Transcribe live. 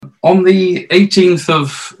On the 18th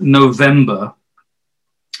of November,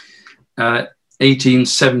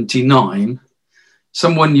 1879,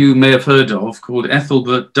 someone you may have heard of called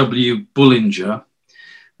Ethelbert W. Bullinger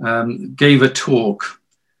gave a talk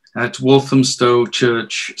at Walthamstow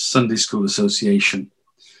Church Sunday School Association.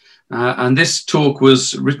 And this talk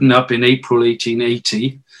was written up in April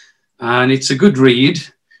 1880, and it's a good read.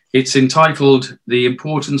 It's entitled The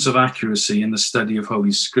Importance of Accuracy in the Study of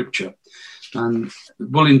Holy Scripture. And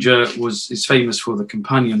Bullinger is famous for the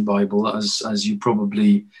Companion Bible, as you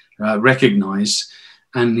probably recognize,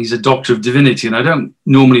 and he's a doctor of divinity. And I don't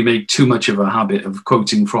normally make too much of a habit of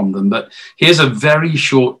quoting from them, but here's a very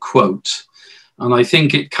short quote, and I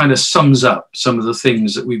think it kind of sums up some of the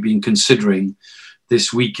things that we've been considering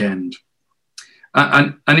this weekend.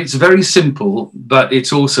 And it's very simple, but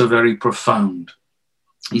it's also very profound.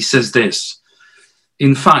 He says this: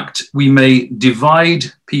 in fact, we may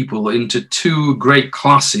divide people into two great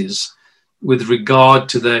classes with regard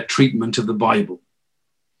to their treatment of the Bible.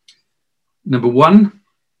 Number one,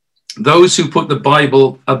 those who put the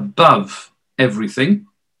Bible above everything.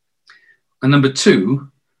 And number two,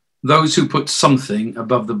 those who put something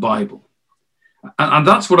above the Bible. And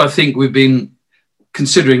that's what I think we've been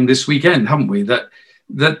considering this weekend, haven't we? That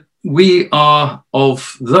we are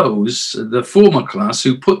of those, the former class,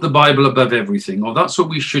 who put the Bible above everything, or that's what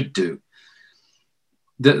we should do.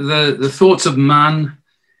 The thoughts of man,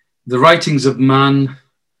 the writings of man,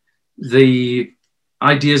 the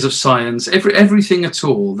ideas of science, everything at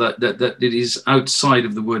all that it is outside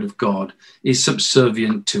of the Word of God is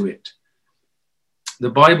subservient to it.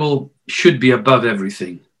 The Bible should be above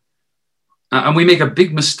everything. And we make a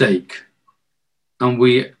big mistake, and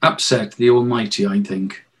we upset the Almighty, I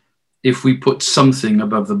think, if we put something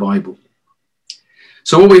above the Bible.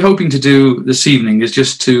 So what we're hoping to do this evening is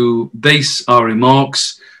just to base our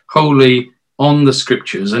remarks wholly on the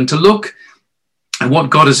Scriptures and to look at what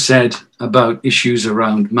God has said about issues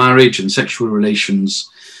around marriage and sexual relations,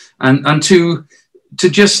 and to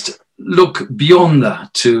just look beyond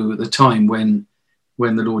that to the time when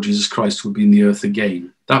the Lord Jesus Christ will be in the earth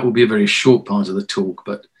again. That will be a very short part of the talk,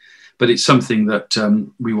 but it's something that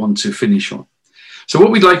we want to finish on. So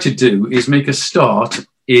what we'd like to do is make a start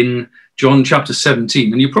in John chapter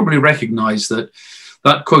 17. And you probably recognize that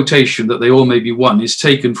quotation, that they all may be one, is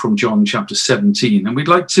taken from John chapter 17. And we'd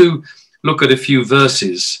like to look at a few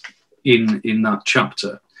verses in that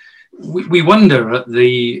chapter. We wonder at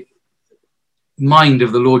the mind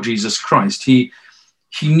of the Lord Jesus Christ. He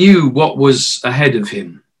knew what was ahead of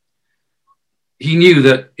him. He knew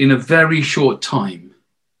that in a very short time,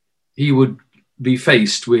 he would be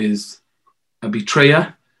faced with a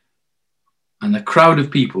betrayer and a crowd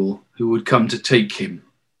of people who would come to take him.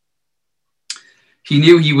 He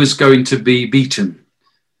knew he was going to be beaten.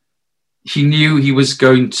 He knew he was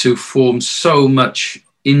going to form so much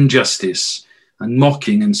injustice and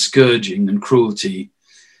mocking and scourging and cruelty.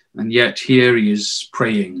 And yet here he is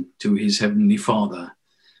praying to his heavenly Father.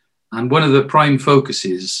 And one of the prime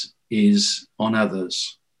focuses is on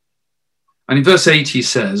others. And in verse 8 he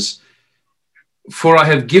says, "For I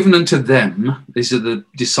have given unto them," these are the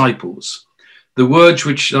disciples, "the words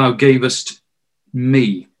which thou gavest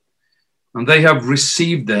me, and they have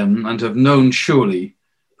received them and have known surely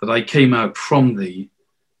that I came out from thee,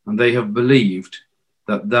 and they have believed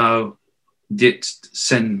that thou didst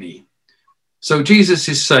send me." So Jesus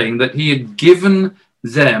is saying that he had given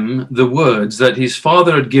them the words that his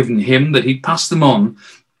Father had given him, that he'd passed them on.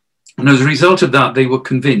 And as a result of that, they were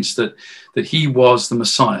convinced that he was the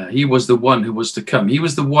Messiah. He was the one who was to come. He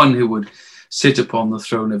was the one who would sit upon the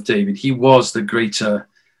throne of David. He was the greater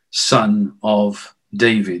son of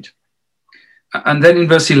David. And then in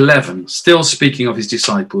verse 11, still speaking of his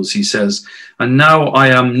disciples, he says, "And now I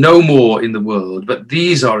am no more in the world, but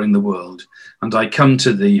these are in the world. And I come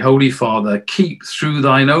to thee, Holy Father, keep through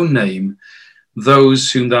thine own name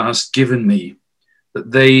those whom thou hast given me, that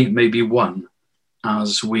they may be one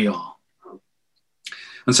as we are."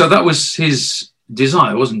 And so that was his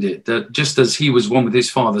desire, wasn't it? That just as he was one with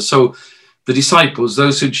his Father, so the disciples,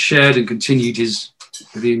 those who'd shared and continued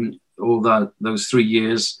within all those 3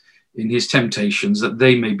 years in his temptations, that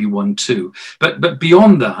they may be one too. But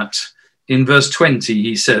beyond that, in verse 20,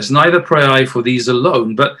 he says, "Neither pray I for these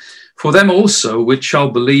alone, but for them also which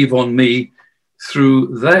shall believe on me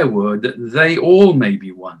through their word, that they all may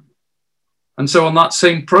be one." And so on that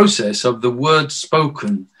same process of the word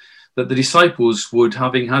spoken, that the disciples would,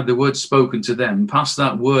 having had the word spoken to them, pass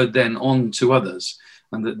that word then on to others,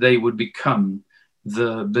 and that they would become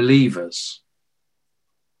the believers.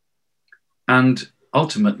 And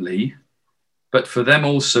ultimately, "But for them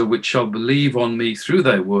also which shall believe on me through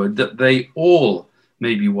their word, that they all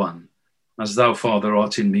may be one, as thou, Father,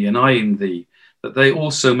 art in me, and I in thee, that they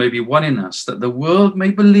also may be one in us, that the world may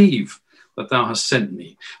believe that thou hast sent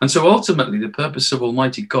me. And so ultimately the purpose of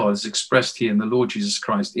Almighty God, as expressed here in the Lord Jesus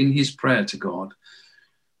Christ in his prayer to God,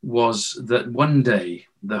 was that one day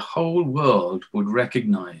the whole world would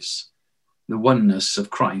recognize the oneness of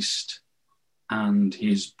Christ and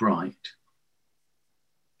his bride.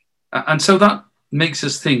 And so that makes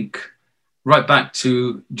us think right back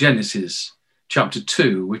to Genesis chapter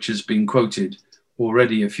 2, which has been quoted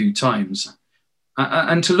already a few times,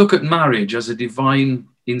 and to look at marriage as a divine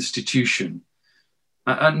institution.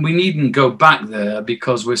 And we needn't go back there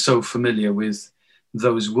because we're so familiar with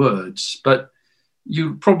those words, but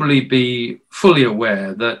you'd probably be fully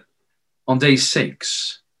aware that on day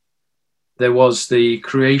 6, there was the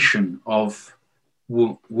creation of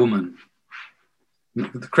woman,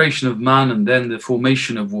 the creation of man, and then the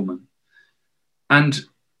formation of woman. And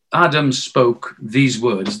Adam spoke these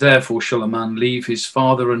words, therefore shall a man leave his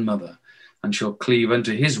father and mother, and shall cleave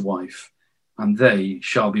unto his wife, and they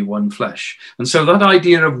shall be one flesh. And so that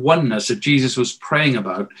idea of oneness that Jesus was praying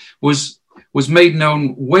about was made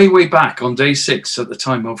known way, way back on day 6 at the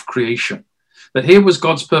time of creation. That here was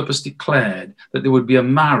God's purpose declared, that there would be a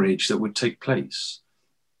marriage that would take place.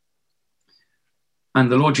 And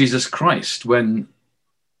the Lord Jesus Christ, when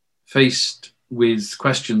faced with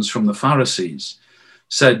questions from the Pharisees,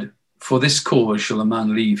 said, for this cause shall a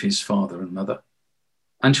man leave his father and mother,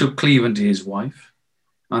 and shall cleave unto his wife,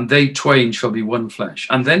 and they twain shall be one flesh.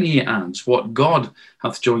 And then he adds, what God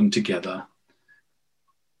hath joined together.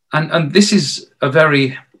 And this is a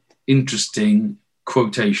very interesting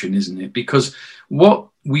quotation, isn't it? Because what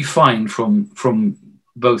we find from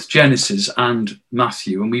both Genesis and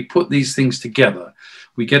Matthew, and we put these things together,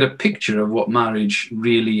 we get a picture of what marriage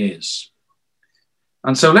really is.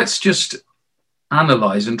 And so let's just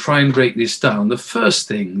analyze and try and break this down. The first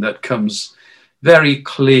thing that comes very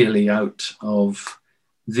clearly out of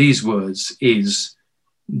these words is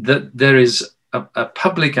that there is a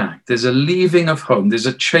public act. There's a leaving of home. There's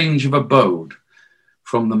a change of abode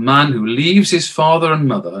from the man who leaves his father and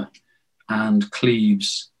mother and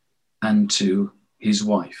cleaves unto his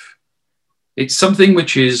wife. It's something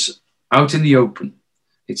which is out in the open.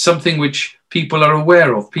 It's something which people are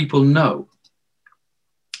aware of, people know.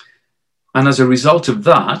 And as a result of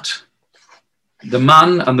that, the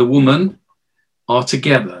man and the woman are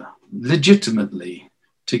together, legitimately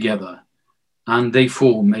together, and they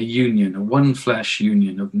form a union, a one flesh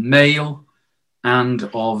union of male and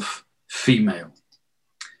of female.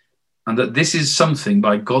 And that this is something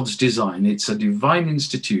by God's design. It's a divine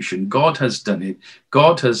institution. God has done it.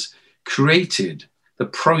 God has created the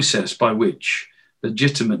process by which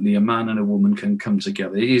legitimately a man and a woman can come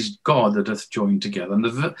together. It is God that hath joined together. And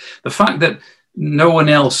the fact that no one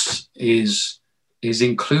else is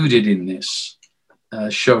included in this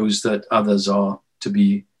shows that others are to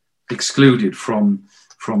be excluded from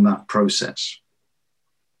that process.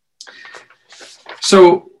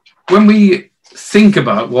 So when we think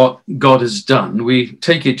about what God has done, we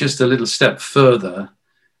take it just a little step further.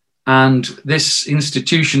 And this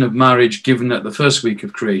institution of marriage given at the first week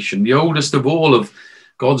of creation, the oldest of all of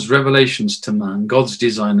God's revelations to man, God's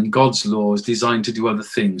design and God's law is designed to do other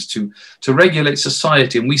things, to regulate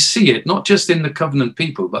society. And we see it not just in the covenant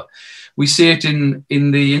people, but we see it in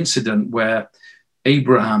the incident where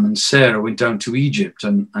Abraham and Sarah went down to Egypt,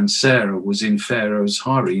 and Sarah was in Pharaoh's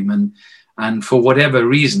harem, and for whatever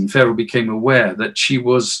reason, Pharaoh became aware that she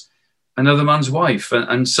was another man's wife.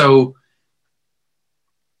 And so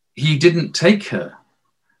he didn't take her,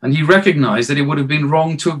 and he recognized that it would have been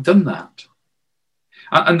wrong to have done that.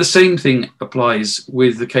 And the same thing applies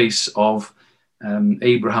with the case of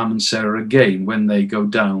Abraham and Sarah again, when they go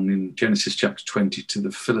down in Genesis chapter 20 to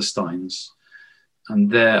the Philistines. And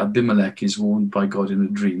there Abimelech is warned by God in a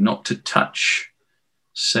dream not to touch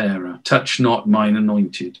Sarah. Touch not mine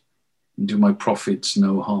anointed, and do my prophets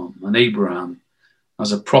no harm. And Abraham,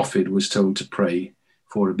 as a prophet, was told to pray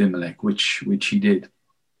for Abimelech, which he did.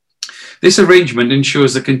 This arrangement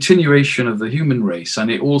ensures the continuation of the human race, and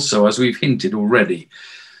it also, as we've hinted already,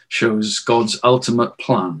 shows God's ultimate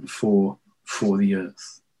plan for the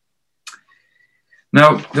earth.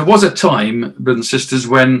 Now, there was a time, brothers and sisters,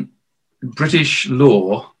 when British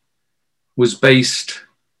law was based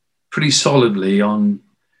pretty solidly on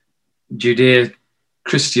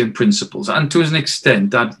Judeo-Christian principles, and to an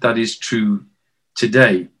extent that is true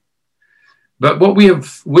today. But what we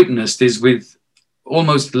have witnessed is, with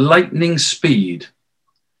almost lightning speed,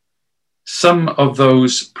 some of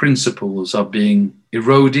those principles are being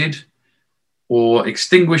eroded or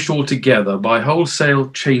extinguished altogether by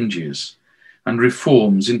wholesale changes and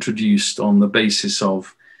reforms introduced on the basis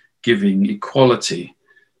of giving equality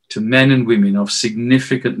to men and women of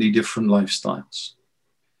significantly different lifestyles.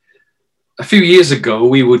 A few years ago,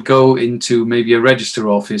 we would go into maybe a register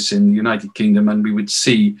office in the United Kingdom and we would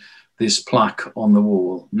see this plaque on the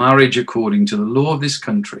wall. Marriage, according to the law of this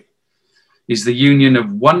country, is the union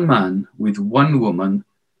of one man with one woman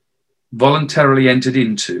voluntarily entered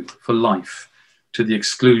into for life to the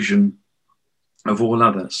exclusion of all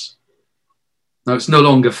others. Now, it's no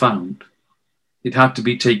longer found. It had to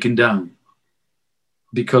be taken down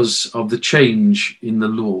because of the change in the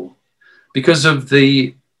law, because of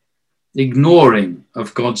the ignoring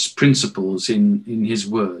of God's principles in his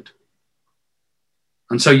word.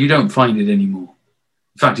 And so you don't find it anymore.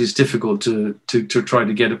 In fact, it's difficult to try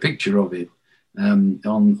to get a picture of it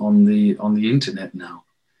on the internet now.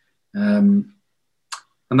 And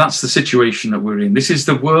that's the situation that we're in. This is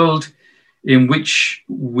the world in which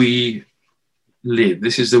we live.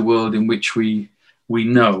 This is the world in which we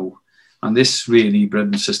know. And this really,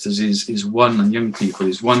 brothers and sisters, is one, and young people,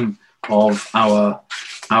 is one of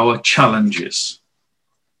our challenges.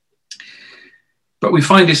 But we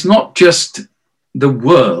find it's not just the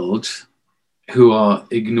world who are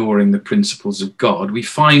ignoring the principles of God. We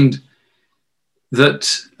find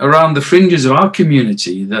that around the fringes of our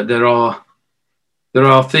community that there are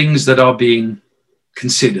things that are being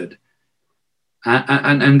considered.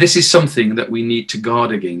 And this is something that we need to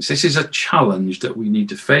guard against. This is a challenge that we need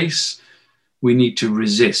to face. We need to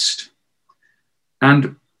resist.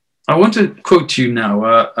 And I want to quote to you now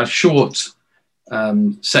a short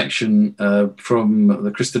section from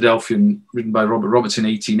the Christadelphian, written by Robert Roberts in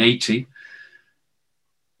 1880.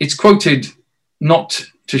 It's quoted not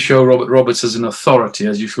to show Robert Roberts as an authority,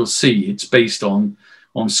 as you shall see. It's based on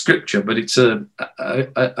scripture, but it's an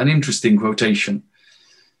interesting quotation.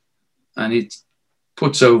 And it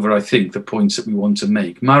puts over, I think, the points that we want to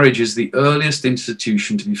make. Marriage is the earliest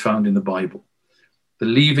institution to be found in the Bible. The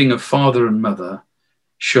leaving of father and mother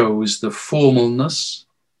shows the formalness,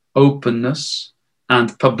 openness,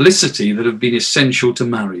 and publicity that have been essential to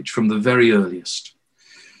marriage from the very earliest.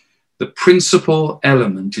 The principal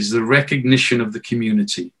element is the recognition of the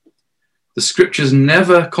community. The scriptures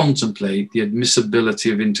never contemplate the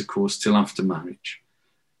admissibility of intercourse till after marriage.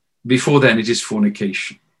 Before then, it is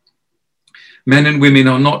fornication. Men and women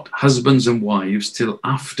are not husbands and wives till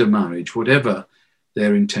after marriage, whatever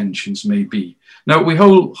their intentions may be. Now, we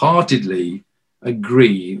wholeheartedly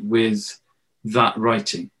agree with that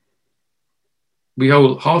writing. We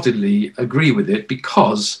wholeheartedly agree with it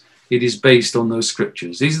because it is based on those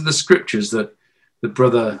scriptures. These are the scriptures that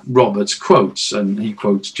Brother Roberts quotes, and he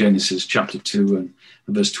quotes Genesis chapter 2 and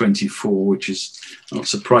verse 24, which is not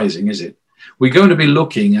surprising, is it? We're going to be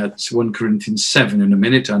looking at 1 Corinthians 7 in a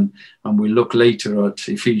minute, and we'll look later at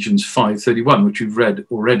Ephesians 5:31, which we've read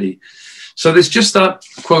already. So there's just that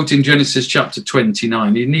quote in Genesis chapter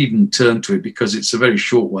 29. You needn't turn to it because it's a very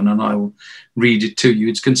short one, and I will read it to you.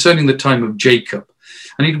 It's concerning the time of Jacob.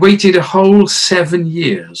 And he'd waited a whole 7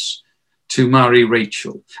 years to marry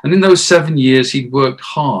Rachel. And in those 7 years, he'd worked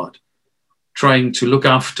hard trying to look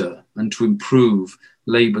after and to improve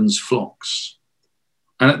Laban's flocks.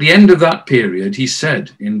 And at the end of that period, he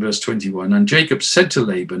said in verse 21, and Jacob said to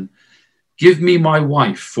Laban, give me my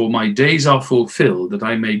wife, for my days are fulfilled, that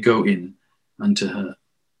I may go in unto her.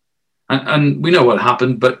 And we know what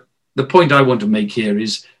happened, but the point I want to make here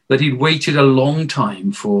is that he'd waited a long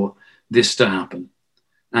time for this to happen.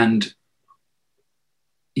 And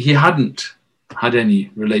he hadn't had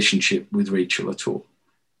any relationship with Rachel at all.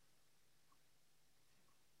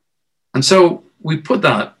 And so we put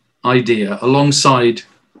that idea alongside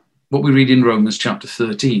what we read in Romans chapter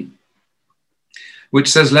 13, which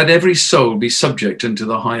says, let every soul be subject unto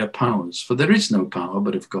the higher powers, for there is no power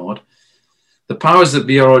but of God. The powers that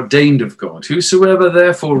be are ordained of God. Whosoever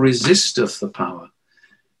therefore resisteth the power,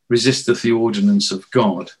 resisteth the ordinance of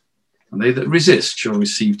God. And they that resist shall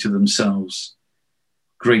receive to themselves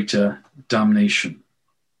greater damnation.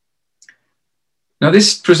 Now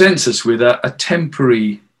this presents us with a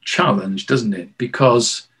temporary challenge, doesn't it?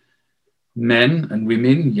 Because men and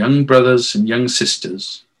women, young brothers and young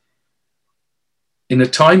sisters, in a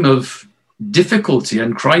time of difficulty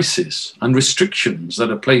and crisis and restrictions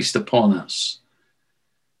that are placed upon us,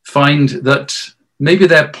 find that maybe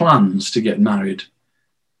their plans to get married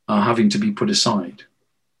are having to be put aside.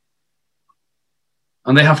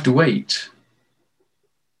 And they have to wait.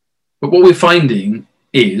 But what we're finding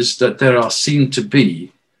is that there are seen to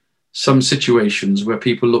be some situations where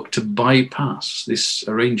people look to bypass this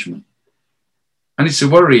arrangement. And it's a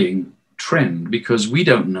worrying trend because we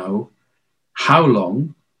don't know how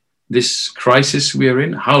long this crisis we are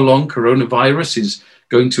in, how long coronavirus is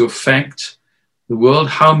going to affect the world,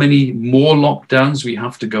 how many more lockdowns we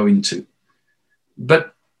have to go into.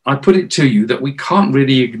 But I put it to you that we can't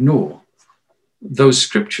really ignore those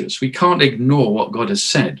scriptures. We can't ignore what God has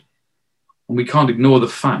said. And we can't ignore the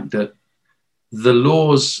fact that the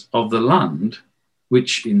laws of the land,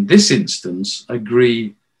 which in this instance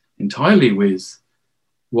agree entirely with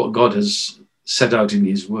what God has set out in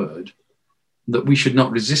his word, that we should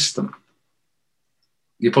not resist them.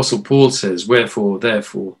 The Apostle Paul says, wherefore,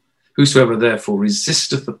 therefore, whosoever therefore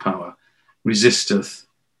resisteth the power, resisteth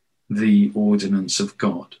the ordinance of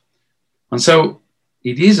God. And so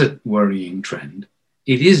it is a worrying trend.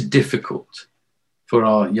 It is difficult for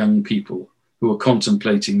our young people who are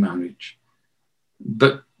contemplating marriage.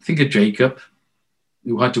 But think of Jacob,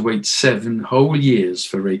 who had to wait 7 whole years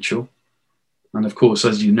for Rachel. And of course,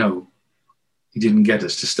 as you know, he didn't get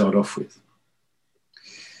us to start off with.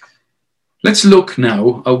 Let's look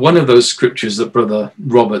now at one of those scriptures that Brother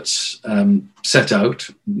Roberts set out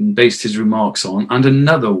and based his remarks on, and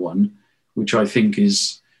another one, which I think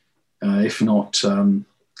is, if not even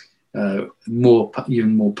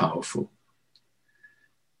more powerful.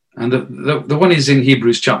 And the one is in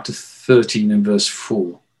Hebrews chapter 13 and verse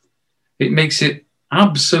 4. It makes it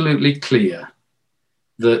absolutely clear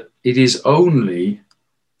that it is only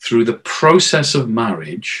through the process of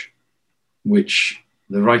marriage, which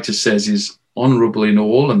the writer says is honorable in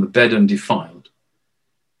all and the bed undefiled,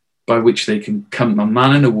 by which they can come, a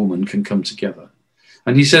man and a woman can come together.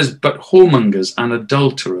 And he says, but whoremongers and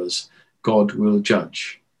adulterers God will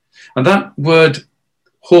judge. And that word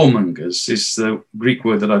whoremongers is the Greek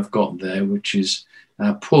word that I've got there, which is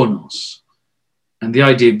pornos. And the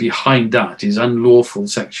idea behind that is unlawful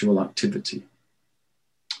sexual activity.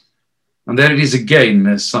 And there it is again,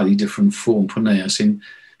 a slightly different form, porneos,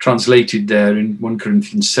 translated there in 1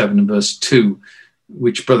 Corinthians 7 and verse 2,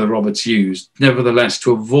 which Brother Roberts used. Nevertheless,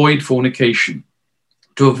 to avoid fornication,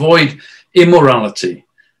 to avoid immorality,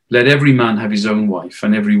 let every man have his own wife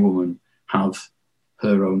and every woman have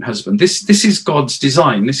her own husband. This is God's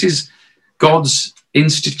design. This is God's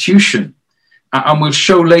institution. And we'll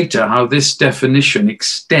show later how this definition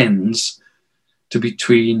extends to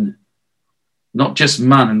between not just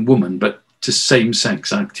man and woman, but to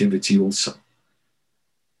same-sex activity also.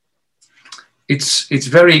 It's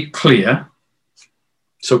very clear.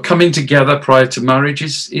 So coming together prior to marriage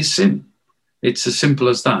is sin. It's as simple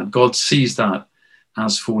as that. God sees that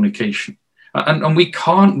as fornication. And we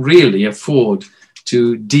can't really afford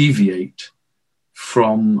to deviate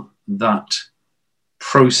from that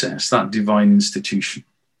process, that divine institution.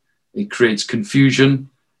 It creates confusion.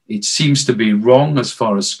 It seems to be wrong as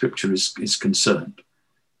far as Scripture is concerned.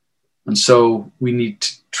 And so we need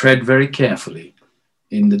to tread very carefully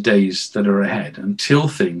in the days that are ahead until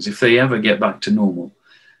things, if they ever get back to normal,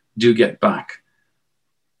 do get back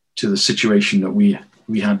to the situation that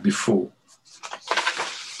we had before.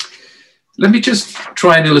 Let me just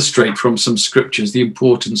try and illustrate from some scriptures the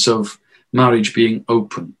importance of marriage being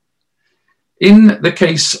open. In the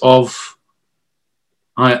case of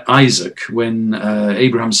Isaac, when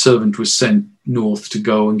Abraham's servant was sent north to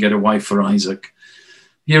go and get a wife for Isaac,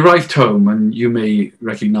 he arrived home, and you may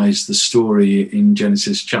recognize the story in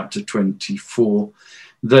Genesis chapter 24,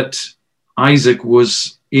 that Isaac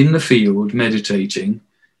was in the field meditating,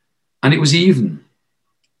 and it was even.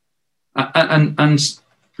 And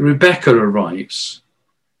Rebecca arrives.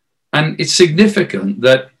 And it's significant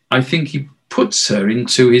that I think he puts her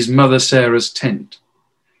into his mother Sarah's tent.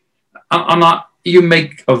 You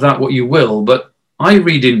make of that what you will, but I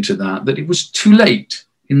read into that it was too late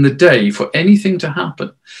in the day for anything to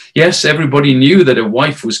happen. Yes, everybody knew that a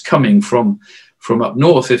wife was coming from up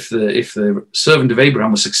north. If the servant of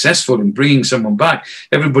Abraham was successful in bringing someone back,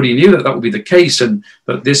 everybody knew that would be the case, and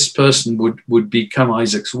that this person would become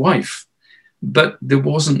Isaac's wife. But there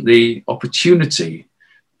wasn't the opportunity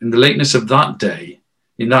in the lateness of that day,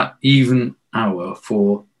 in that even hour,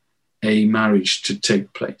 for a marriage to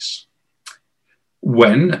take place.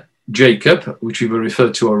 When Jacob, which we were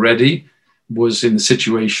referred to already, was in the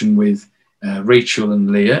situation with Rachel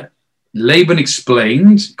and Leah, Laban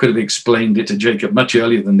could have explained it to Jacob much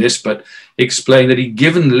earlier than this, but explained that he'd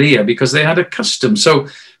given Leah because they had a custom. So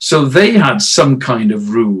they had some kind of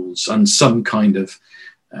rules and some kind of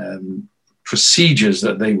procedures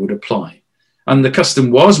that they would apply. And the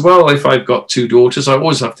custom was, well, if I've got 2 daughters, I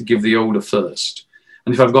always have to give the older first.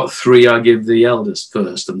 And if I've got 3, I give the eldest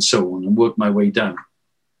first, and so on, and work my way down.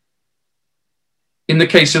 In the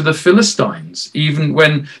case of the Philistines, even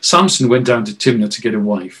when Samson went down to Timnah to get a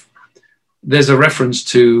wife, there's a reference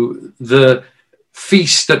to the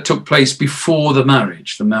feast that took place before the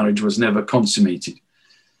marriage. The marriage was never consummated.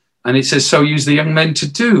 And it says, so use the young men to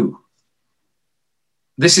do.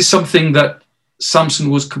 This is something that Samson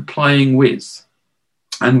was complying with.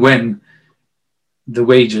 And when the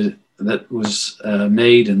wager that was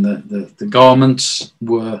made and the garments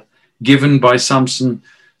were given by Samson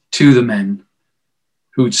to the men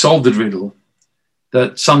who'd solved the riddle,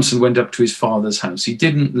 that Samson went up to his father's house. He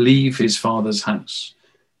didn't leave his father's house.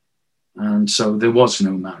 And so there was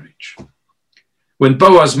no marriage. When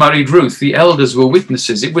Boaz married Ruth, the elders were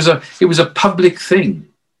witnesses. It was a public thing.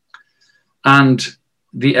 And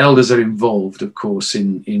the elders are involved, of course,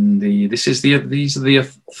 these are the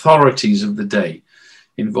authorities of the day,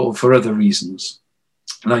 involved for other reasons.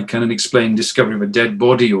 Like can explain discovery of a dead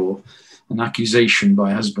body or an accusation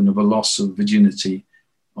by a husband of a loss of virginity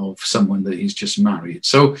of someone that he's just married.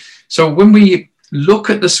 So when we look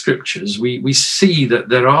at the scriptures, we see that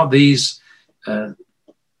there are these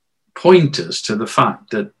pointers to the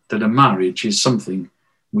fact that a marriage is something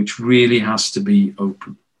which really has to be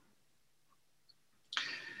open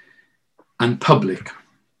and public.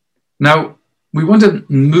 Now, we want to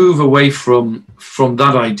move away from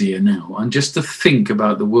that idea now and just to think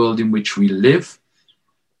about the world in which we live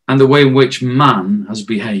and the way in which man has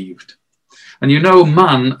behaved. And you know,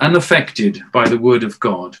 man, unaffected by the word of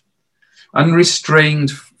God,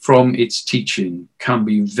 unrestrained from its teaching, can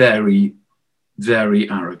be very, very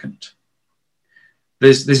arrogant.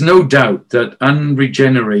 There's no doubt that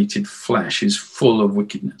unregenerated flesh is full of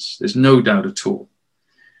wickedness. There's no doubt at all.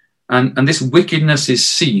 And this wickedness is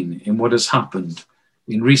seen in what has happened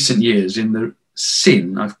in recent years in the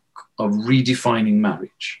sin of redefining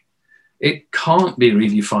marriage. It can't be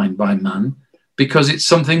redefined by man because it's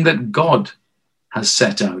something that God has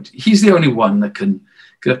set out. He's the only one that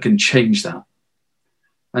can change that.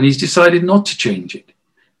 And he's decided not to change it.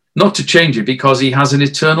 Not to change it because he has an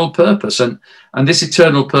eternal purpose. And this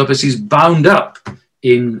eternal purpose is bound up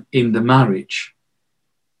in the marriage.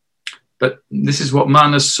 But this is what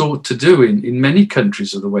man has sought to do in many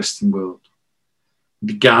countries of the Western world. It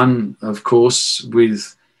began, of course,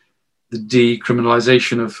 with the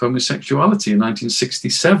decriminalization of homosexuality in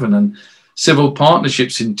 1967 and civil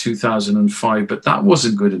partnerships in 2005, but that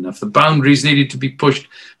wasn't good enough. The boundaries needed to be pushed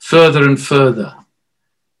further and further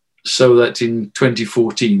so that in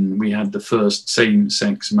 2014 we had the first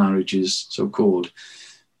same-sex marriages, so-called,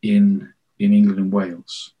 in England and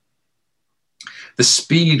Wales. The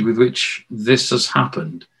speed with which this has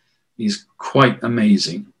happened is quite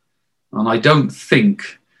amazing. And I don't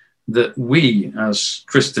think that we as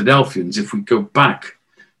Christadelphians, if we go back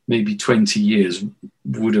maybe 20 years,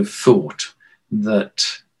 would have thought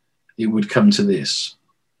that it would come to this.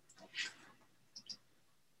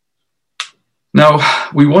 Now,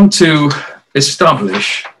 we want to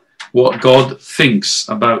establish what God thinks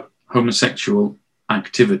about homosexual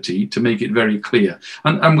activity to make it very clear.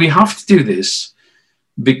 And we have to do this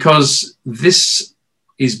because this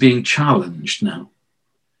is being challenged now.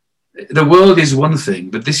 The world is one thing,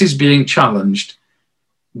 but this is being challenged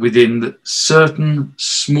within certain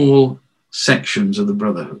small sections of the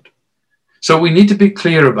brotherhood. So we need to be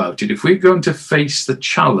clear about it. If we're going to face the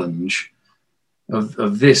challenge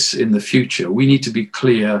of this in the future, we need to be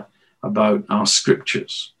clear about our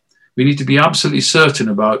scriptures. We need to be absolutely certain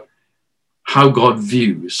about how God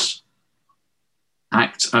views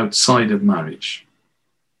acts outside of marriage.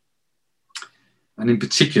 And in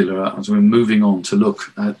particular, as we're moving on to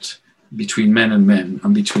look at between men and men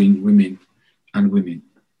and between women and women.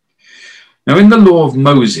 Now, in the law of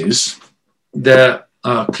Moses, there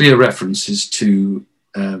are clear references to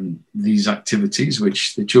these activities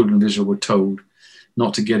which the children of Israel were told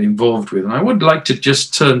not to get involved with. And I would like to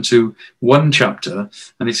just turn to one chapter,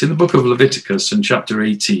 and it's in the book of Leviticus in chapter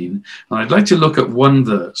 18. And I'd like to look at one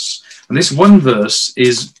verse. And this one verse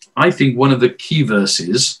is, I think, one of the key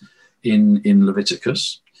verses in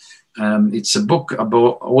Leviticus. It's a book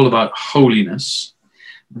all about holiness,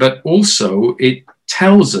 but also it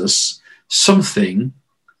tells us something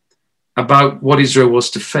about what Israel was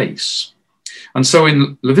to face. And so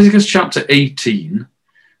in Leviticus chapter 18,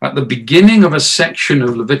 at the beginning of a section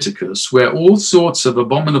of Leviticus where all sorts of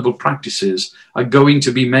abominable practices are going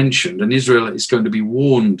to be mentioned and Israel is going to be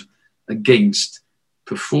warned against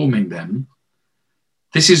performing them,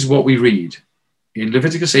 this is what we read in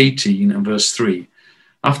Leviticus 18 and verse 3.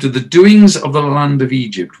 After the doings of the land of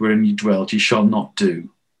Egypt wherein ye dwelt, ye shall not do.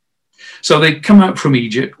 So they come out from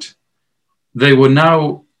Egypt. They were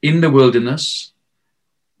now in the wilderness.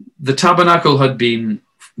 The tabernacle had been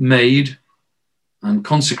made and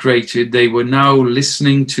consecrated. They were now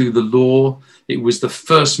listening to the law. It was the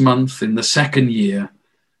first month in the second year.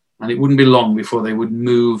 And it wouldn't be long before they would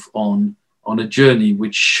move on a journey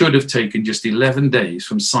which should have taken just 11 days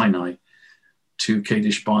from Sinai to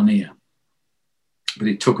Kadesh Barnea. But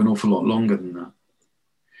it took an awful lot longer than that.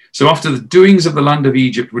 So after the doings of the land of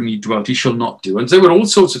Egypt when he dwelt, he shall not do. And there were all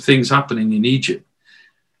sorts of things happening in Egypt.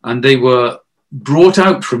 And they were brought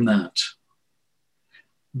out from that.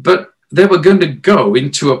 But they were going to go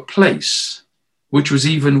into a place which was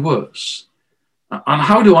even worse. And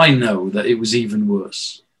how do I know that it was even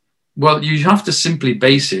worse? Well, you have to simply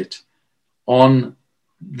base it on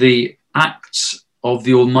the acts of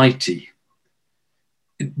the Almighty.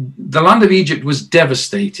 The land of Egypt was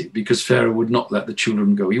devastated because Pharaoh would not let the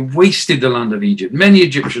children go. He wasted the land of Egypt. Many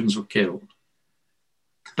Egyptians were killed.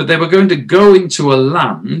 But they were going to go into a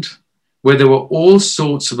land where there were all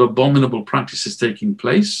sorts of abominable practices taking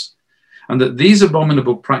place, and that these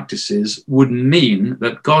abominable practices would mean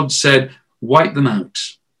that God said, wipe them out,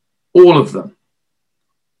 all of them.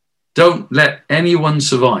 Don't let anyone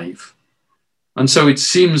survive. And so it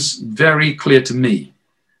seems very clear to me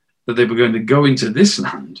that they were going to go into this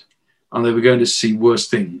land and they were going to see worse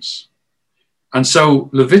things. And so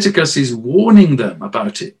Leviticus is warning them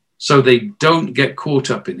about it so they don't get caught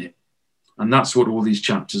up in it. And that's what all these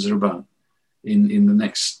chapters are about in the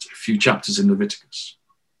next few chapters in Leviticus.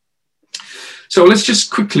 So let's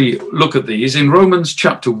just quickly look at these. In Romans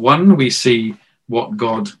chapter 1, we see what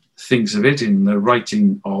God thinks of it in the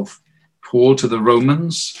writing of Paul to the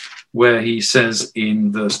Romans, where he says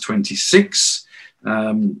in verse 26,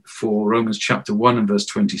 for Romans chapter 1 and verse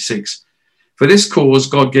 26, for this cause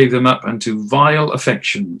God gave them up unto vile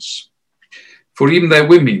affections. For even their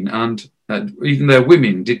women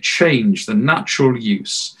did change the natural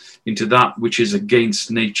use into that which is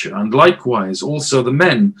against nature. And likewise also the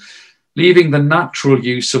men, leaving the natural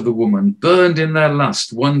use of the woman, burned in their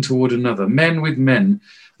lust one toward another, men with men,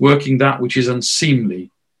 working that which is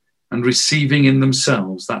unseemly, and receiving in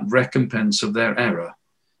themselves that recompense of their error,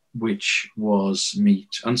 which was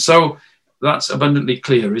meat. And so that's abundantly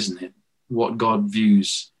clear, isn't it? What God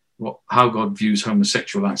views, how God views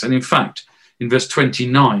homosexual acts. And in fact, in verse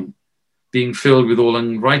 29, being filled with all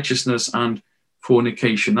unrighteousness and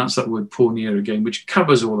fornication, that's that word porneia again, which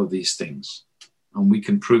covers all of these things. And we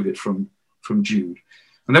can prove it from Jude.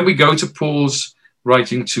 And then we go to Paul's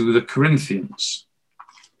writing to the Corinthians,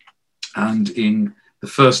 and in the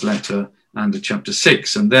first letter and chapter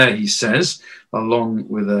 6. And there he says, along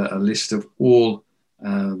with a list of all,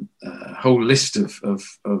 a whole list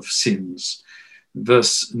of sins,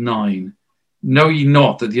 verse 9, know ye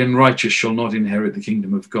not that the unrighteous shall not inherit the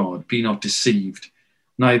kingdom of God? Be not deceived,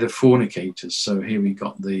 neither fornicators. So here we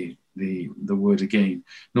got the word again,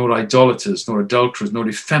 nor idolaters, nor adulterers, nor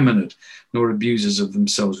effeminate, nor abusers of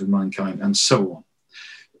themselves with mankind, and so on.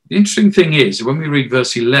 The interesting thing is, when we read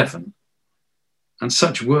verse 11, and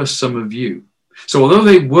such were some of you. So although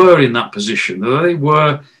they were in that position, although they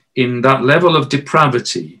were in that level of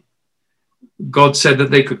depravity, God said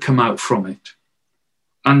that they could come out from it.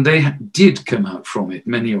 And they did come out from it,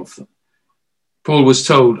 many of them. Paul was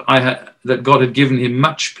told that God had given him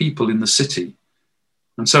much people in the city.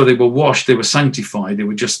 And so they were washed, they were sanctified, they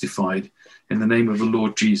were justified in the name of the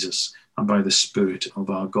Lord Jesus and by the Spirit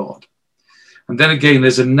of our God. And then again,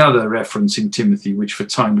 there's another reference in Timothy, which for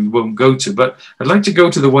time we won't go to, but I'd like to go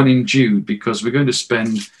to the one in Jude, because we're going to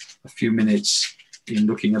spend a few minutes in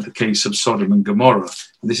looking at the case of Sodom and Gomorrah.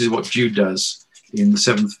 And this is what Jude does in the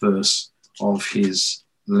 7th verse of his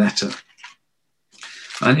letter.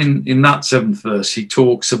 And in that 7th verse, he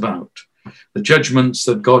talks about the judgments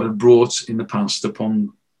that God had brought in the past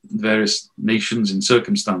upon various nations and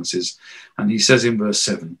circumstances. And he says in verse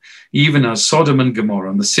 7, even as Sodom and Gomorrah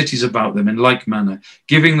and the cities about them in like manner,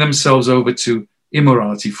 giving themselves over to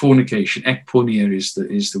immorality, fornication, ekporneia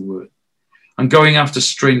is the word, and going after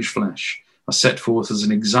strange flesh, are set forth as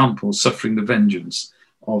an example, suffering the vengeance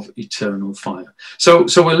of eternal fire. So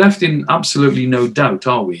we're left in absolutely no doubt,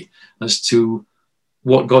 are we, as to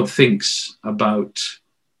what God thinks about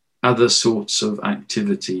other sorts of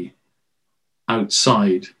activity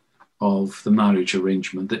outside of the marriage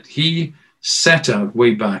arrangement that he set out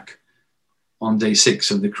way back on day 6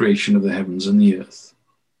 of the creation of the heavens and the earth.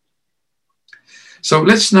 So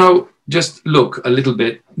let's now just look a little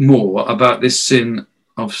bit more about this sin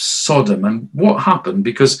of Sodom and what happened,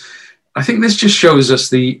 because I think this just shows us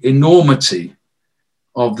the enormity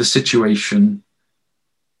of the situation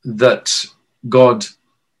that God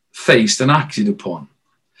faced and acted upon.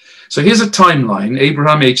 So here's a timeline.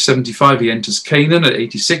 Abraham, age 75, he enters Canaan. At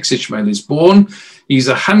 86, Ishmael is born. He's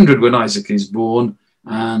 100 when Isaac is born,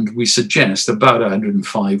 and we suggest about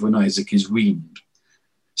 105 when Isaac is weaned.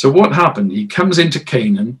 So what happened? He comes into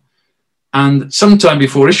Canaan. And sometime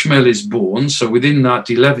before Ishmael is born, so within that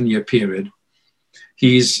 11-year period,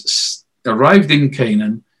 he's arrived in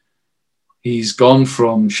Canaan. He's gone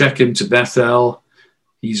from Shechem to Bethel.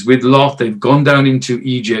 He's with Lot. They've gone down into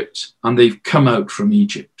Egypt, and they've come out from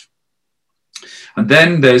Egypt. And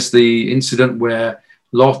then there's the incident where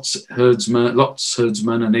Lot's herdsman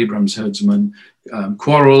and Abraham's herdsman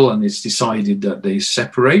quarrel, and it's decided that they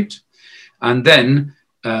separate. And then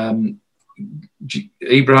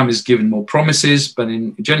Abraham is given more promises, but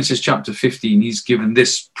in Genesis chapter 15, he's given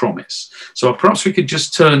this promise. So perhaps we could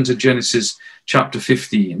just turn to Genesis chapter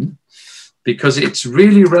 15, because it's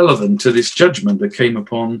really relevant to this judgment that came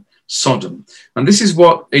upon Sodom. And this is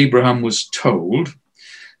what Abraham was told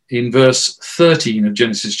in verse 13 of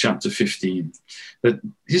Genesis chapter 15, that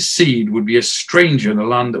his seed would be a stranger in a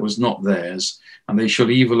land that was not theirs, and they shall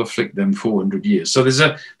evil afflict them 400 years. So there's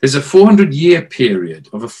a 400-year period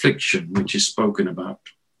of affliction which is spoken about.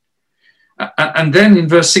 And then in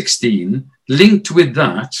verse 16, linked with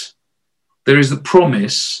that, there is the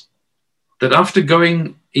promise that after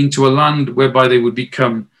going into a land whereby they would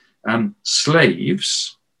become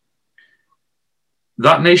slaves,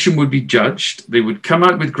 that nation would be judged. They would come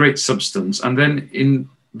out with great substance. And then in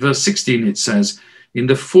verse 16, it says, in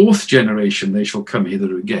the 4th generation, they shall come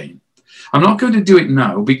hither again. I'm not going to do it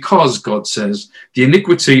now because God says the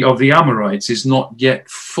iniquity of the Amorites is not yet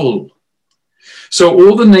full. So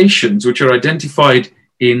all the nations which are identified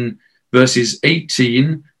in verses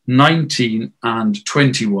 18, 19 and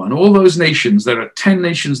 21, all those nations, there are 10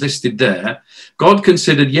 nations listed there. God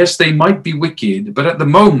considered, yes, they might be wicked, but at the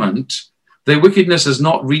moment, their wickedness has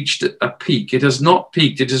not reached a peak. It has not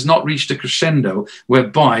peaked. It has not reached a crescendo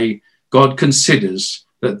whereby God considers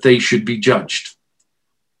that they should be judged.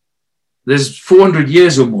 There's 400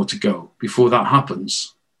 years or more to go before that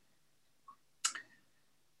happens.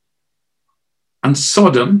 And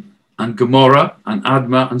Sodom and Gomorrah and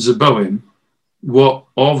Admah and Zeboim were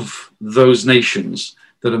of those nations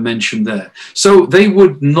that are mentioned there. So they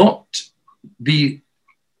would not be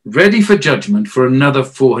ready for judgment for another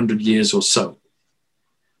 400 years or so.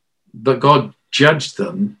 But God judged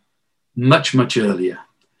them much, much earlier.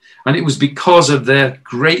 And it was because of their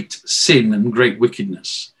great sin and great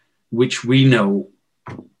wickedness, which we know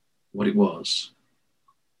what it was.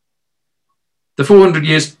 The 400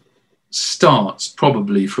 years starts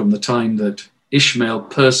probably from the time that Ishmael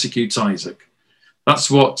persecutes Isaac. That's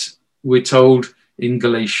what we're told in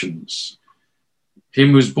Galatians. Him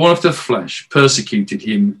who was born of the flesh persecuted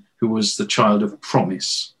him who was the child of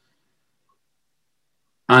promise.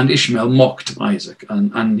 And Ishmael mocked Isaac,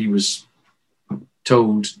 and he was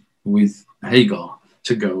told with Hagar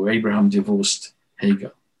to go. Abraham divorced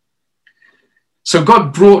Hagar. So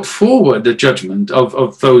God brought forward the judgment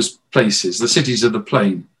of those places, the cities of the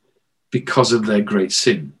plain, because of their great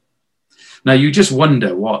sin. Now you just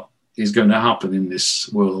wonder what is going to happen in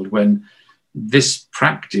this world when this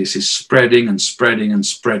practice is spreading and spreading and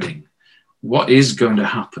spreading. What is going to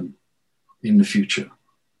happen in the future?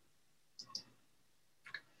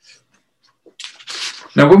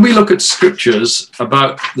 Now, when we look at scriptures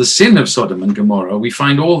about the sin of Sodom and Gomorrah, we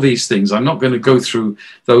find all these things. I'm not going to go through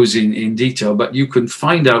those in detail, but you can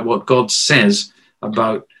find out what God says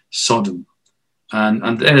about Sodom.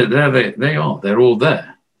 And there they are. They're all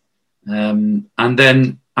there. And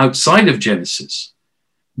then outside of Genesis,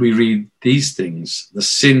 we read these things. The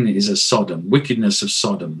sin is of Sodom, wickedness of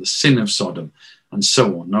Sodom, the sin of Sodom, and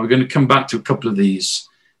so on. Now, we're going to come back to a couple of these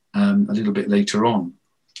a little bit later on.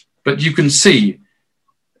 But you can see,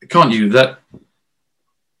 can't you, that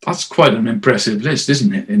that's quite an impressive list,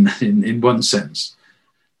 isn't it, in one sense?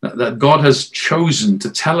 That God has chosen to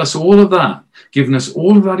tell us all of that, given us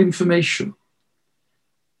all of that information.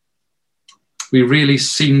 We really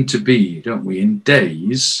seem to be, don't we, in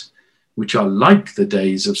days which are like the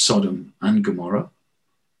days of Sodom and Gomorrah.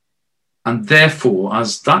 And therefore,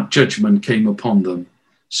 as that judgment came upon them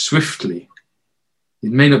swiftly,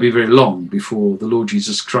 it may not be very long before the Lord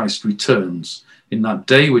Jesus Christ returns in that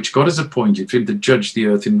day which God has appointed for him to judge the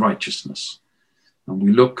earth in righteousness. And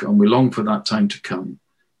we look and we long for that time to come,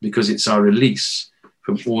 because it's our release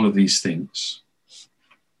from all of these things.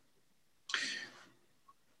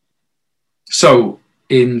 So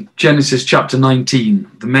in Genesis chapter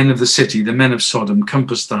 19, the men of the city, the men of Sodom,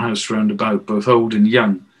 compassed the house round about, both old and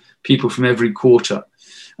young, people from every quarter.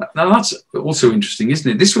 Now that's also interesting,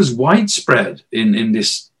 isn't it? This was widespread in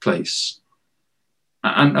this place.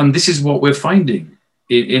 And this is what we're finding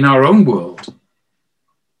in our own world.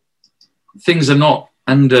 Things are not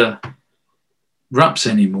under wraps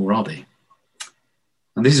anymore, are they?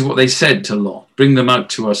 And this is what they said to Lot: bring them out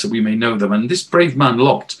to us that we may know them. And this brave man,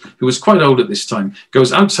 Lot, who was quite old at this time,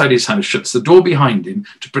 goes outside his house, shuts the door behind him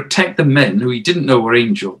to protect the men who he didn't know were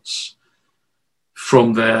angels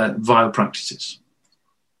from their vile practices.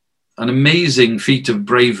 An amazing feat of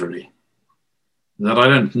bravery that I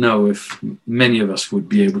don't know if many of us would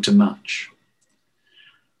be able to match.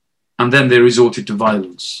 And then they resorted to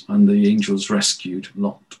violence, and the angels rescued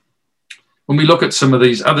Lot. When we look at some of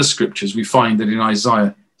these other scriptures, we find that in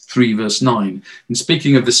Isaiah 3 verse 9, in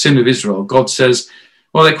speaking of the sin of Israel, God says,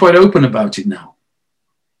 well, they're quite open about it now.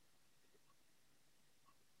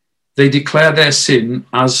 They declare their sin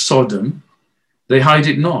as Sodom. They hide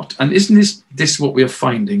it not. And isn't this what we are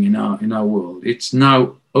finding in our world? It's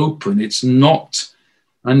now open. It's not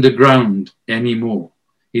underground anymore.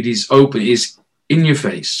 It is open. It is in your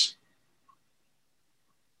face.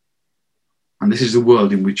 And this is the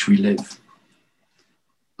world in which we live.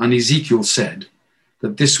 And Ezekiel said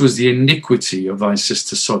that this was the iniquity of thy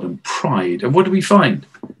sister Sodom, pride. And what do we find?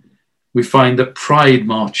 We find that pride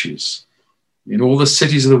marches in all the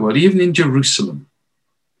cities of the world, even in Jerusalem.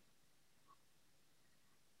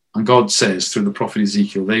 And God says through the prophet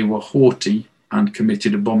Ezekiel, they were haughty and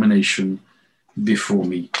committed abomination before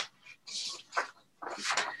me.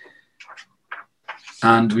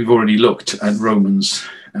 And we've already looked at Romans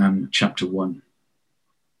chapter 1.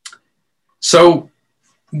 So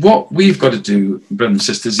what we've got to do, brothers and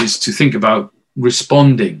sisters, is to think about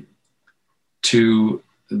responding to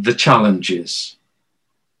the challenges,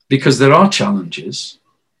 because there are challenges.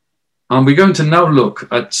 And we're going to now look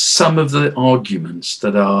at some of the arguments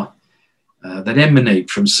that are that emanate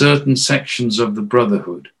from certain sections of the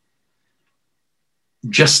brotherhood,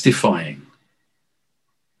 justifying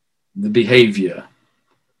the behavior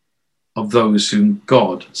of those whom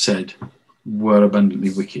God said were abundantly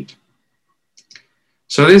wicked.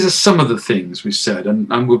 So these are some of the things we've said,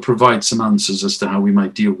 and we'll provide some answers as to how we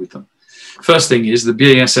might deal with them. First thing is, the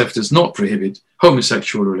BASF does not prohibit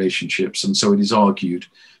homosexual relationships, and so it is argued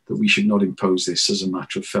that we should not impose this as a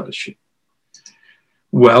matter of fellowship.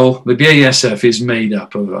 Well, the BASF is made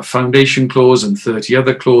up of a foundation clause and 30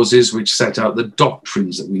 other clauses which set out the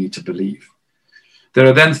doctrines that we need to believe. There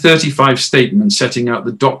are then 35 statements setting out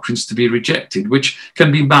the doctrines to be rejected, which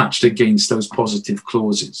can be matched against those positive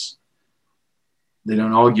clauses. They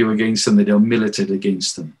don't argue against them, they don't militate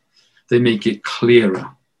against them. They make it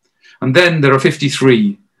clearer. And then there are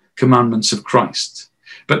 53 commandments of Christ.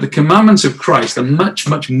 But the commandments of Christ are much,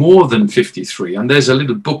 much more than 53. And there's a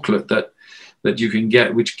little booklet that you can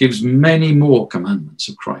get which gives many more commandments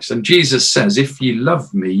of Christ. And Jesus says, if ye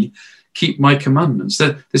love me, keep my commandments.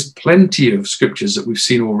 There's plenty of scriptures that we've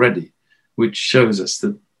seen already which shows us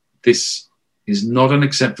that this is not an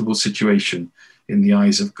acceptable situation in the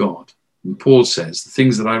eyes of God. And Paul says, the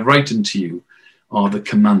things that I write unto you are the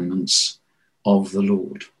commandments of the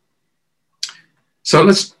Lord. So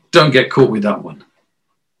don't get caught with that one.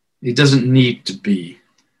 It doesn't need to be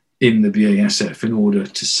in the BASF in order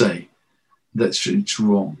to say that it's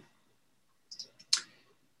wrong.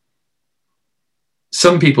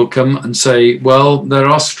 Some people come and say, well, there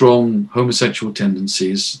are strong homosexual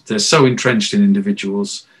tendencies. They're so entrenched in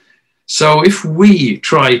individuals. So if we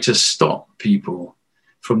try to stop people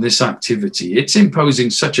from this activity, it's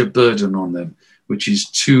imposing such a burden on them, which is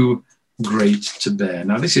too great to bear.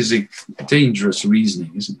 Now, this is a dangerous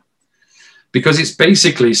reasoning, isn't it? Because it's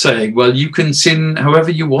basically saying, well, you can sin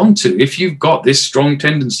however you want to. If you've got this strong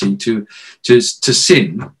tendency to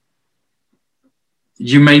sin,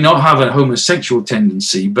 you may not have a homosexual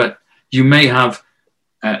tendency, but you may have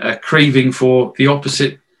a craving for the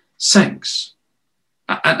opposite sex.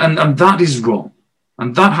 And that is wrong.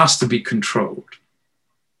 And that has to be controlled.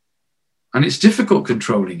 And it's difficult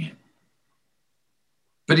controlling it.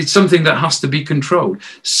 But it's something that has to be controlled.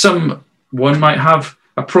 Someone might have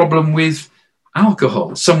a problem with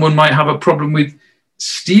alcohol. Someone might have a problem with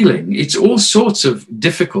stealing. It's all sorts of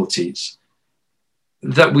difficulties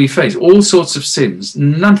that we face, all sorts of sins.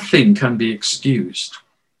 Nothing can be excused.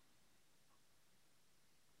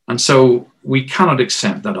 And so we cannot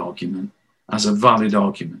accept that argument as a valid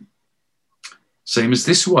argument. Same as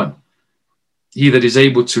this one. He that is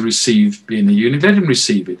able to receive being a eunuch, let him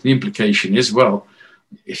receive it. The implication is, well,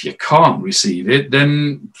 if you can't receive it,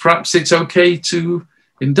 then perhaps it's okay to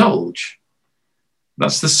indulge.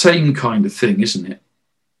 That's the same kind of thing, isn't it?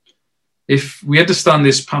 If we understand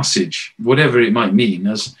this passage, whatever it might mean,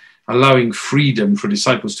 as allowing freedom for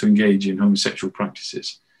disciples to engage in homosexual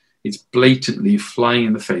practices, it's blatantly flying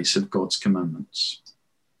in the face of God's commandments.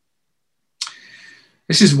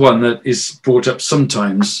 This is one that is brought up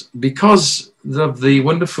sometimes because of the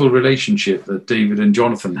wonderful relationship that David and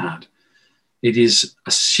Jonathan had. it is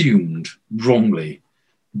assumed wrongly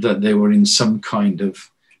that they were in some kind of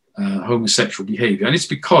homosexual behavior. And it's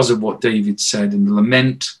because of what David said in the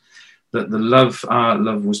lament, that our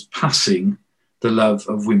love was passing the love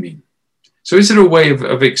of women. So is there a way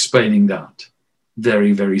of explaining that?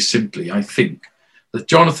 Very, very simply, I think that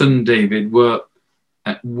Jonathan and David were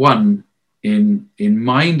at one in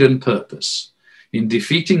mind and purpose in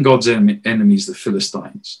defeating God's enemies, the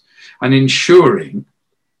Philistines, and ensuring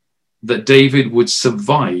that David would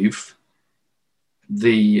survive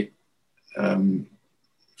the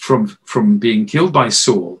from being killed by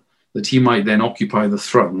Saul, that he might then occupy the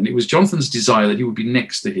throne. And it was Jonathan's desire that he would be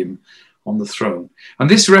next to him on the throne. And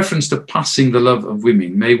this reference to passing the love of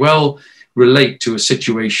women may well relate to a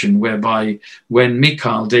situation whereby when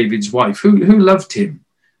Michal, David's wife, who loved him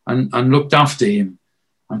and looked after him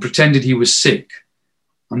and pretended he was sick,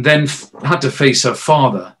 and then had to face her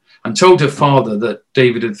father and told her father that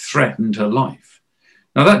David had threatened her life.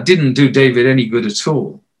 Now that didn't do David any good at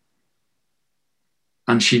all.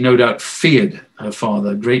 And she no doubt feared her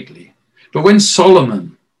father greatly. But when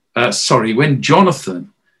when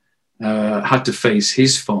Jonathan had to face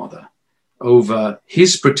his father over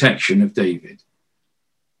his protection of David,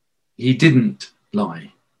 he didn't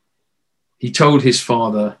lie. He told his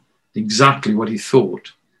father exactly what he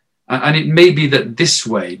thought. And it may be that this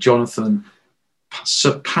way Jonathan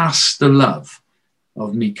surpassed the love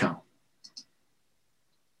of Michal.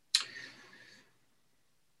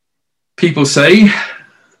 People say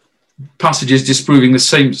passages disproving the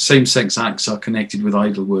same-sex acts are connected with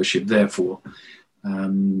idol worship. Therefore,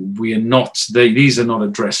 these are not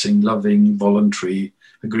addressing loving, voluntary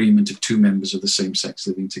agreement of two members of the same sex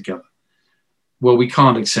living together. Well, we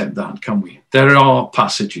can't accept that, can we? There are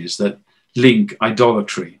passages that link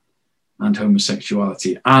idolatry and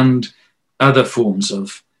homosexuality and other forms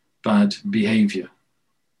of bad behavior.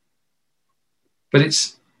 But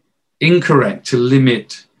it's incorrect to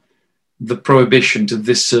limit the prohibition to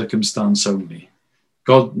this circumstance only.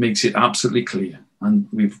 God makes it absolutely clear, and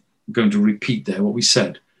we're going to repeat there what we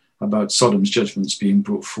said about Sodom's judgments being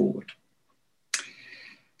brought forward.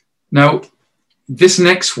 Now, this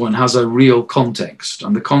next one has a real context,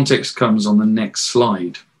 and the context comes on the next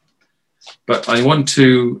slide. But I want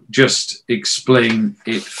to just explain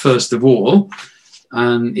it first of all,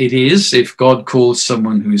 and it is, if God calls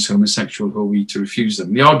someone who is homosexual, who are we to refuse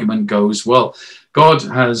them? The argument goes, well, God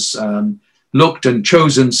has looked and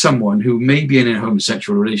chosen someone who may be in a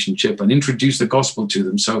homosexual relationship and introduced the gospel to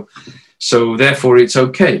them. So therefore it's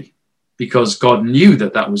okay because God knew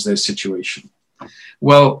that that was their situation.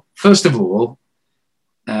 Well, first of all,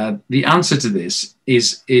 the answer to this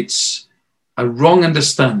is it's a wrong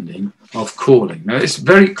understanding of calling. Now it's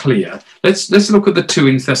very clear. Let's look at the two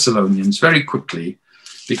in Thessalonians very quickly,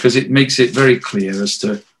 because it makes it very clear as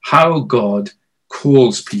to how God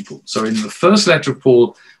calls people. So in the first letter of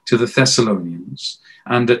Paul to the Thessalonians,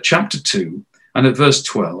 and at chapter 2 and at verse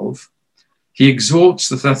 12, he exhorts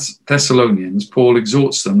the Thessalonians, Paul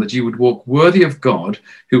exhorts them that you would walk worthy of God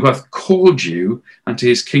who hath called you unto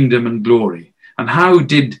his kingdom and glory. And how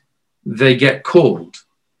did they get called?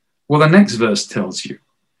 Well, the next verse tells you,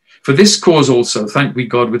 for this cause also thank we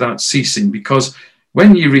God without ceasing, because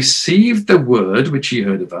when ye received the word which ye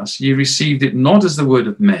heard of us, ye received it not as the word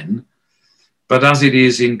of men, but as it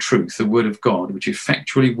is in truth, the word of God, which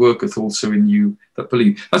effectually worketh also in you that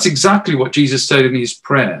believe. That's exactly what Jesus said in his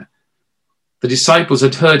prayer. The disciples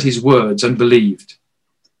had heard his words and believed.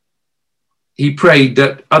 He prayed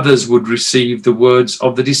that others would receive the words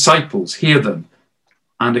of the disciples, hear them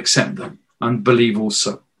and accept them and believe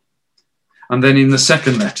also. And then in the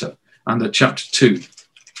second letter and at chapter 2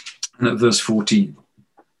 and at verse 14,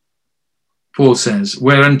 Paul says,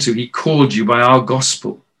 whereunto he called you by our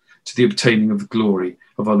gospel to the obtaining of the glory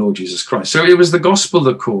of our Lord Jesus Christ. So it was the gospel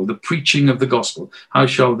that called, the preaching of the gospel. How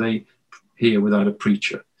shall they hear without a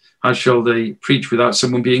preacher? How shall they preach without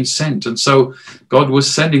someone being sent? And so God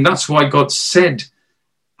was sending. That's why God said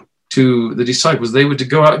to the disciples they were to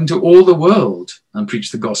go out into all the world and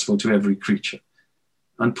preach the gospel to every creature.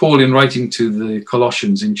 And Paul, in writing to the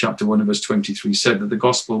Colossians in chapter 1 verse 23, said that the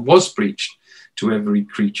gospel was preached to every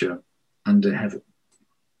creature under heaven.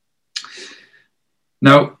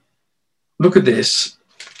 Now, look at this,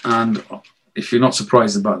 and if you're not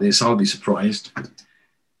surprised about this, I'll be surprised.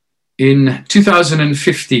 In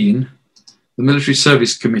 2015, the Military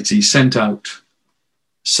Service Committee sent out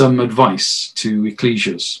some advice to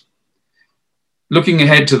ecclesias, looking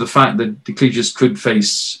ahead to the fact that ecclesias could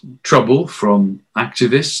face trouble from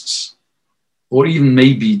activists, or even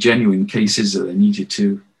maybe genuine cases that they needed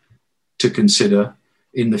to consider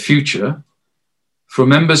in the future for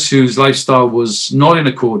members whose lifestyle was not in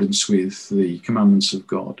accordance with the commandments of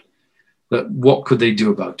God, that what could they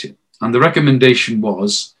do about it? And the recommendation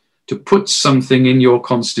was to put something in your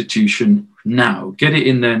constitution now, get it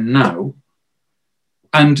in there now.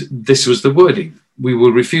 And this was the wording: we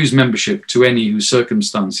will refuse membership to any whose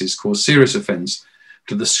circumstances cause serious offence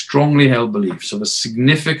to the strongly held beliefs of a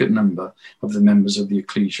significant number of the members of the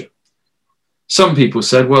ecclesia. Some people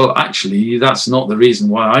said, well, actually, that's not the reason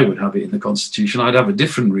why I would have it in the Constitution. I'd have a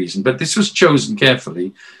different reason. But this was chosen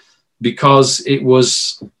carefully because it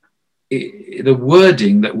was the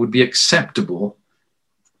wording that would be acceptable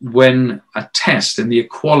when a test in the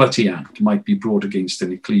Equality Act might be brought against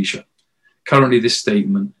an ecclesia. Currently, this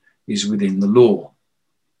statement is within the law.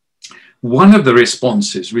 One of the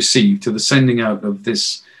responses received to the sending out of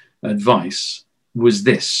this advice was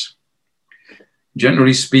this: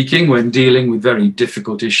 generally speaking, when dealing with very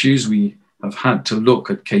difficult issues, we have had to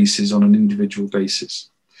look at cases on an individual basis.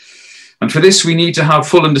 And for this, we need to have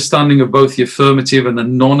full understanding of both the affirmative and the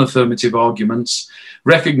non-affirmative arguments,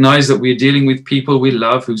 recognize that we are dealing with people we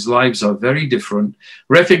love whose lives are very different,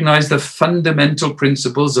 recognize the fundamental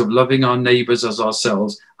principles of loving our neighbors as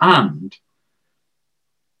ourselves, and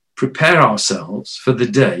prepare ourselves for the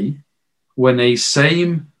day when a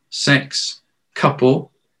same-sex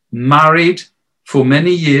couple, married for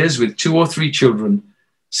many years with 2 or 3 children,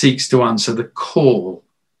 seeks to answer the call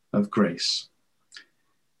of grace.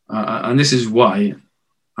 And this is why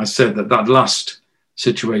I said that that last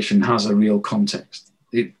situation has a real context.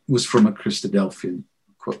 It was from a Christadelphian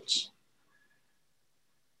quotes.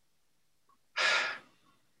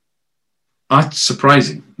 That's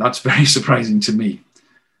surprising. That's very surprising to me.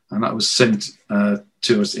 And that was sent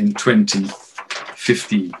to us in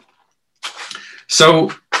 2015.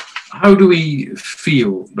 So how do we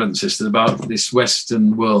feel, brothers and sisters, about this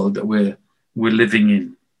Western world that we're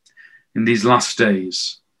living in these last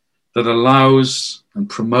days, that allows and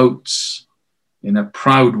promotes in a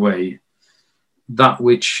proud way that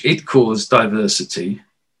which it calls diversity,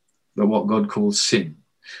 but what God calls sin?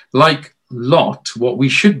 Like Lot, what we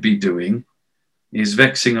should be doing is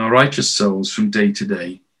vexing our righteous souls from day to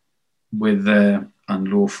day with their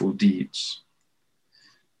unlawful deeds.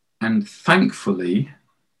 And thankfully,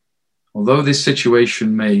 although this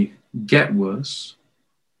situation may get worse,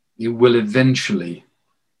 it will eventually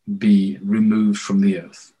be removed from the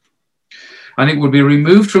earth. And it will be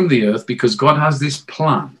removed from the earth because God has this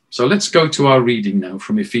plan. So let's go to our reading now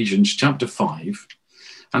from Ephesians chapter 5.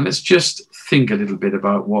 And let's just think a little bit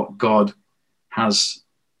about what God has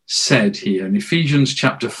said here in Ephesians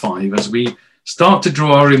chapter 5 as we start to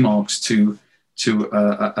draw our remarks to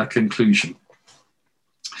a conclusion.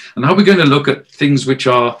 And how we're going to look at things which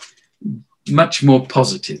are much more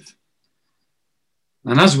positive.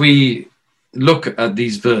 And as we look at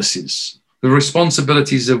these verses, the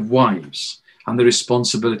responsibilities of wives and the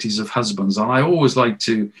responsibilities of husbands, and I always like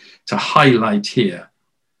to highlight here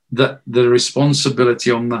that the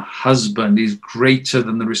responsibility on the husband is greater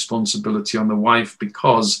than the responsibility on the wife,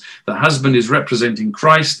 because the husband is representing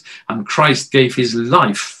Christ, and Christ gave his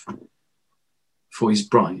life for his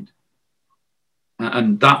bride.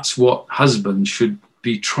 And that's what husbands should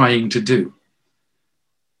be trying to do.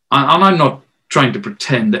 And I'm not trying to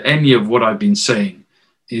pretend that any of what I've been saying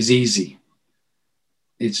is easy.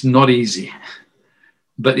 It's not easy,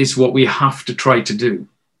 but it's what we have to try to do.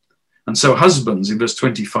 And so husbands, in verse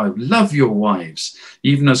 25, love your wives,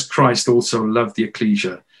 even as Christ also loved the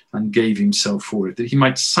ecclesia and gave himself for it, that he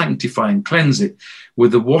might sanctify and cleanse it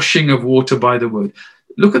with the washing of water by the word.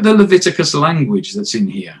 Look at the Leviticus language that's in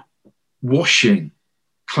here. Washing,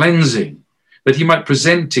 cleansing, that he might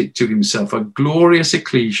present it to himself, a glorious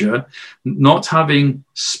ecclesia, not having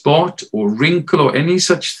spot or wrinkle or any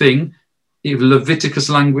such thing, in Leviticus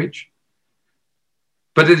language,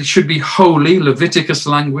 but it should be holy, Leviticus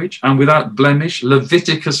language, and without blemish,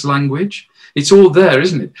 Leviticus language. It's all there,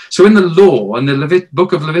 isn't it? So in the law and the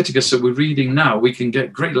book of Leviticus that we're reading now, we can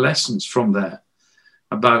get great lessons from there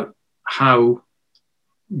about how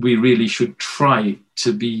we really should try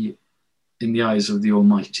to be in the eyes of the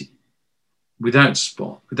Almighty, without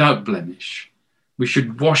spot, without blemish. We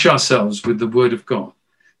should wash ourselves with the word of God,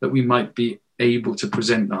 that we might be able to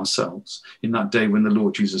present ourselves in that day when the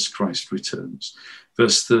Lord Jesus Christ returns.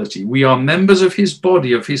 Verse 30, we are members of his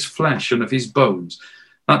body, of his flesh, and of his bones.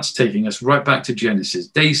 That's taking us right back to Genesis,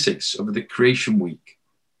 day 6 of the creation week.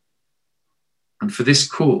 And for this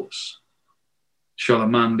cause shall a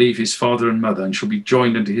man leave his father and mother, and shall be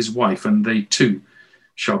joined unto his wife, and they two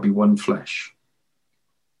shall be one flesh.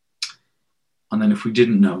 And then if we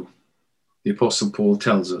didn't know, the Apostle Paul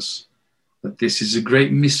tells us that this is a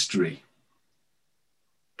great mystery.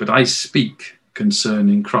 But I speak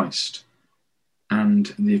concerning Christ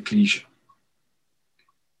and the ecclesia.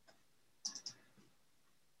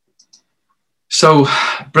 So,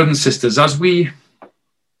 brothers and sisters, as we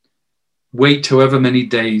wait however many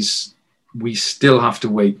days we still have to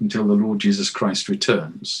wait until the Lord Jesus Christ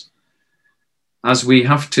returns, as we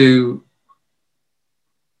have to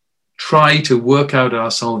try to work out our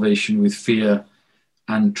salvation with fear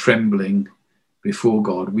and trembling before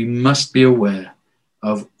God, we must be aware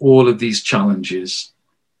of all of these challenges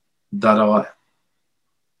that are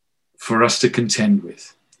for us to contend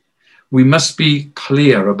with. We must be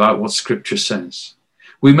clear about what Scripture says.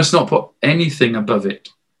 We must not put anything above it,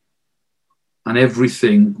 and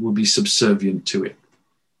everything will be subservient to it.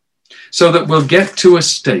 So that we'll get to a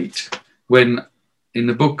state when, in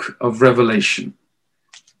the book of Revelation,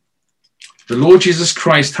 the Lord Jesus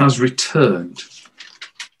Christ has returned.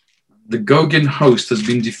 The Gogin host has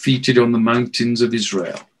been defeated on the mountains of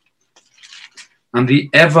Israel, and the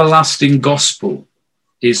everlasting gospel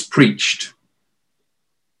is preached.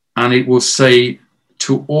 And it will say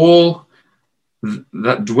to all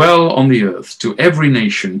that dwell on the earth, to every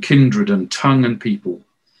nation, kindred and tongue and people,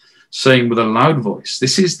 saying with a loud voice,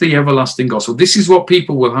 this is the everlasting gospel. This is what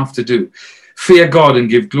people will have to do. Fear God and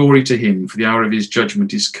give glory to him, for the hour of his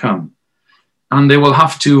judgment is come. And they will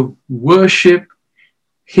have to worship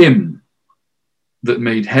him that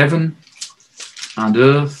made heaven and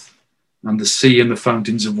earth and the sea and the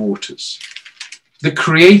fountains of waters. The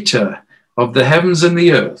creator of the heavens and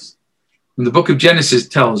the earth, and the book of Genesis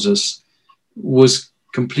tells us, was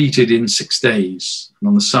completed in 6 days. And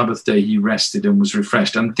on the Sabbath day he rested and was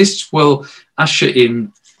refreshed. And this will usher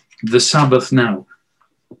in the Sabbath now.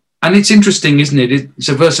 And it's interesting, isn't it? It's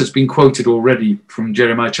a verse that's been quoted already from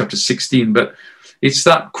Jeremiah chapter 16, but it's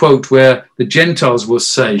that quote where the Gentiles will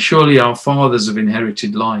say, surely our fathers have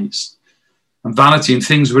inherited lies and vanity and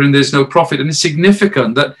things wherein there's no profit. And it's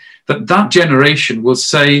significant that generation will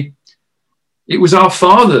say, it was our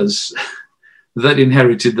fathers that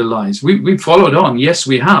inherited the lies. We followed on, yes,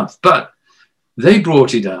 we have, but they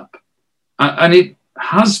brought it up. And it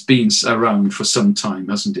has been around for some time,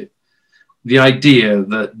 hasn't it? The idea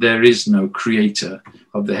that there is no creator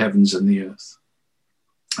of the heavens and the earth.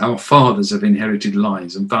 Our fathers have inherited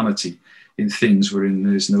lies and vanity in things wherein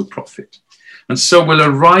there is no profit. And so we'll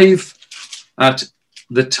arrive at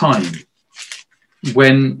the time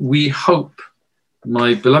when we hope,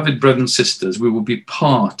 my beloved brothers and sisters, we will be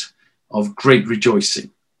part of great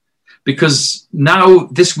rejoicing. Because now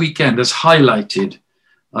this weekend has highlighted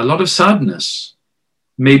a lot of sadness,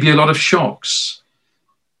 maybe a lot of shocks,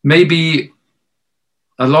 maybe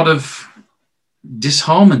a lot of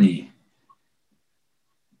disharmony.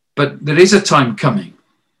 But there is a time coming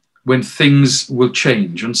when things will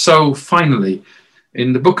change. And so finally,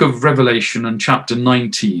 in the book of Revelation and chapter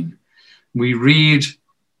 19, we read,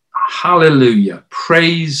 hallelujah,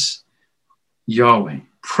 praise Yahweh,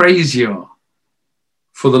 praise Yah,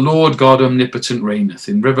 for the Lord God omnipotent reigneth,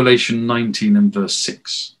 in Revelation 19 and verse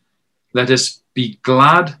 6. Let us be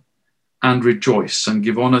glad and rejoice and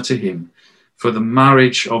give honor to him, for the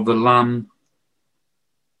marriage of the Lamb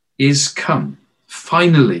is come.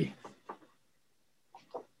 Finally,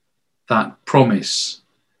 that promise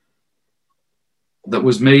that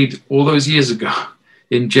was made all those years ago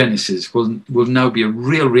in Genesis will now be a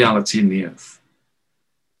real reality in the earth.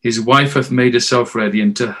 His wife hath made herself ready,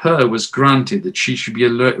 and to her was granted that she should be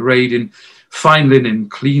arrayed in fine linen,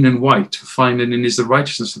 clean and white. Fine linen is the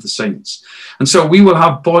righteousness of the saints. And so we will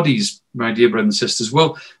have bodies, my dear brothers and sisters,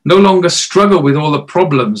 will no longer struggle with all the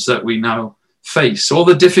problems that we now face, all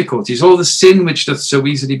the difficulties, all the sin which doth so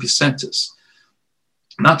easily beset us.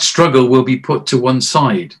 That struggle will be put to one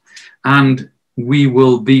side, and we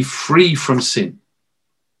will be free from sin.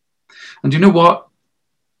 And you know what?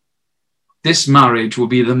 This marriage will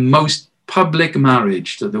be the most public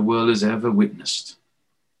marriage that the world has ever witnessed.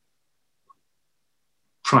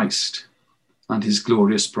 Christ and his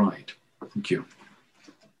glorious bride. Thank you.